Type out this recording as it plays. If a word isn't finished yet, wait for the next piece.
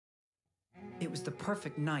It was the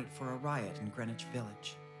perfect night for a riot in Greenwich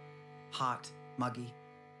Village. Hot, muggy.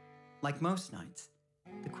 Like most nights,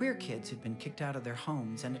 the queer kids who'd been kicked out of their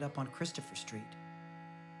homes ended up on Christopher Street.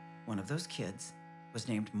 One of those kids was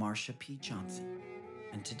named Marsha P. Johnson,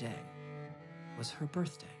 and today was her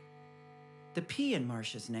birthday. The P in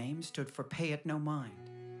Marsha's name stood for Pay It No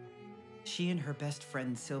Mind. She and her best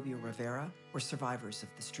friend Sylvia Rivera were survivors of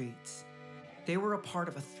the streets. They were a part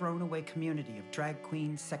of a thrown-away community of drag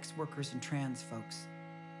queens, sex workers, and trans folks,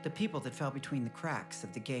 the people that fell between the cracks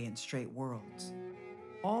of the gay and straight worlds.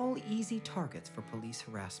 All easy targets for police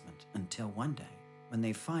harassment until one day when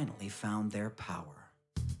they finally found their power.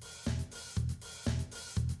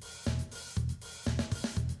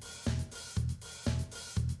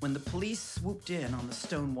 When the police swooped in on the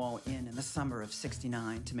Stonewall Inn in the summer of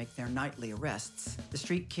 '69 to make their nightly arrests, the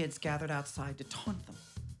street kids gathered outside to taunt them.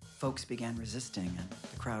 Folks began resisting, and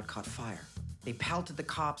the crowd caught fire. They pelted the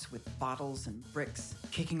cops with bottles and bricks,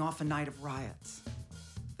 kicking off a night of riots.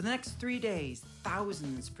 For the next 3 days,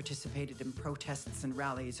 thousands participated in protests and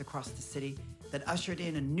rallies across the city that ushered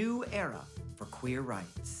in a new era for queer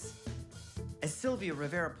rights. As Sylvia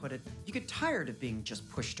Rivera put it, you get tired of being just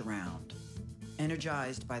pushed around.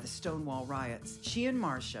 Energized by the Stonewall Riots, she and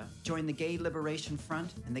Marsha joined the Gay Liberation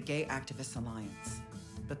Front and the Gay Activists Alliance.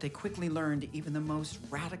 But they quickly learned even the most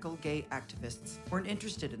radical gay activists weren't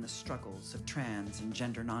interested in the struggles of trans and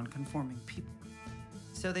gender nonconforming people.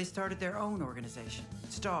 So they started their own organization,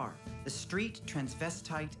 S.T.A.R, the Street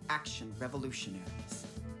Transvestite Action Revolutionaries.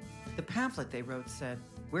 The pamphlet they wrote said,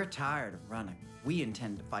 "We're tired of running. We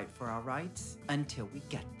intend to fight for our rights until we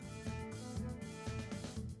get them."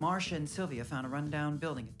 Marsha and Sylvia found a rundown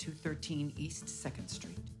building at 213 East 2nd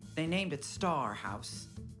Street. They named it S.T.A.R House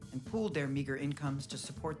and pooled their meager incomes to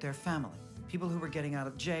support their family, people who were getting out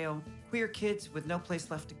of jail, queer kids with no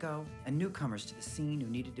place left to go, and newcomers to the scene who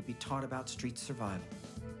needed to be taught about street survival.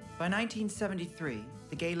 By 1973,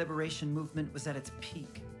 the gay liberation movement was at its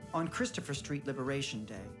peak. On Christopher Street Liberation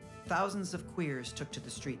Day, thousands of queers took to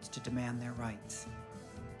the streets to demand their rights.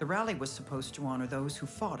 The rally was supposed to honor those who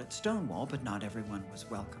fought at Stonewall, but not everyone was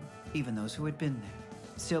welcome, even those who had been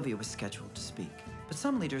there. Sylvia was scheduled to speak, but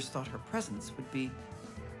some leaders thought her presence would be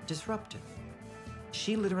disruptive.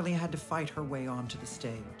 She literally had to fight her way onto the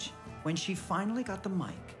stage. When she finally got the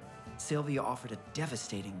mic, Sylvia offered a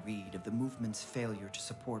devastating read of the movement's failure to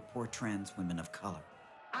support poor trans women of color.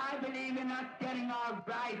 I believe in us getting our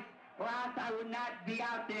rights, or else I would not be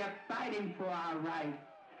out there fighting for our rights.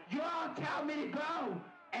 You all tell me to go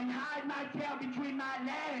and hide my tail between my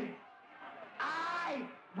legs. I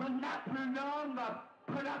will not no longer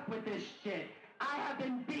put up with this shit. I have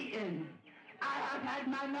been beaten. I have had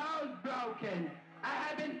my nose broken. I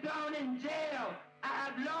have been thrown in jail. I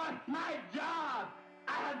have lost my job.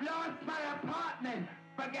 I have lost my apartment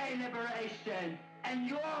for gay liberation. And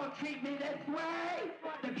you all treat me this way?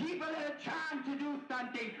 The people that are trying to do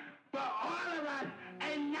something for all of us,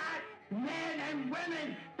 and not men and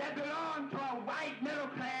women that belong to a white middle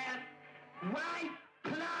class, white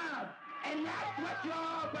club. And that's what you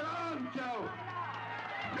all belong to.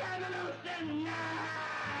 Revolution now!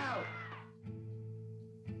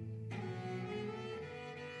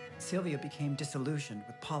 Sylvia became disillusioned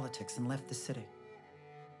with politics and left the city.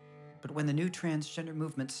 But when the new transgender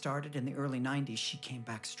movement started in the early '90s, she came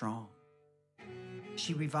back strong.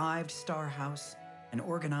 She revived S.T.A.R House and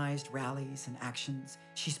organized rallies and actions.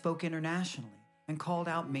 She spoke internationally and called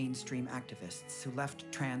out mainstream activists who left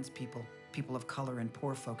trans people, people of color, and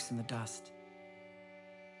poor folks in the dust.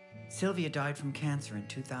 Sylvia died from cancer in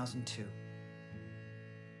 2002.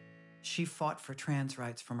 She fought for trans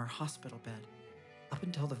rights from her hospital bed up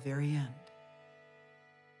until the very end.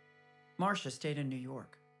 Marsha stayed in New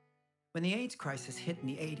York. When the AIDS crisis hit in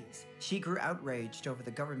the '80s, she grew outraged over the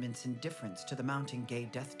government's indifference to the mounting gay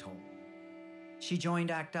death toll. She joined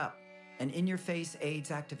ACT UP, an in-your-face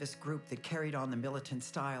AIDS activist group that carried on the militant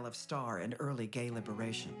style of S.T.A.R and early gay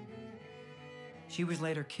liberation. She was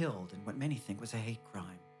later killed in what many think was a hate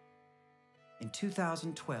crime. In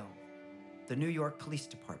 2012, the New York Police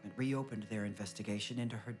Department reopened their investigation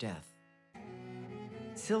into her death.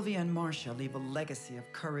 Sylvia and Marsha leave a legacy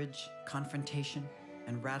of courage, confrontation,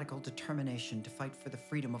 and radical determination to fight for the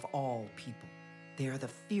freedom of all people. They are the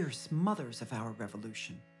fierce mothers of our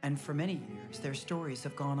revolution, and for many years, their stories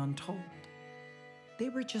have gone untold. They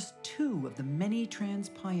were just two of the many trans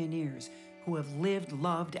pioneers who have lived,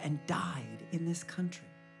 loved, and died in this country.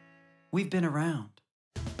 We've been around.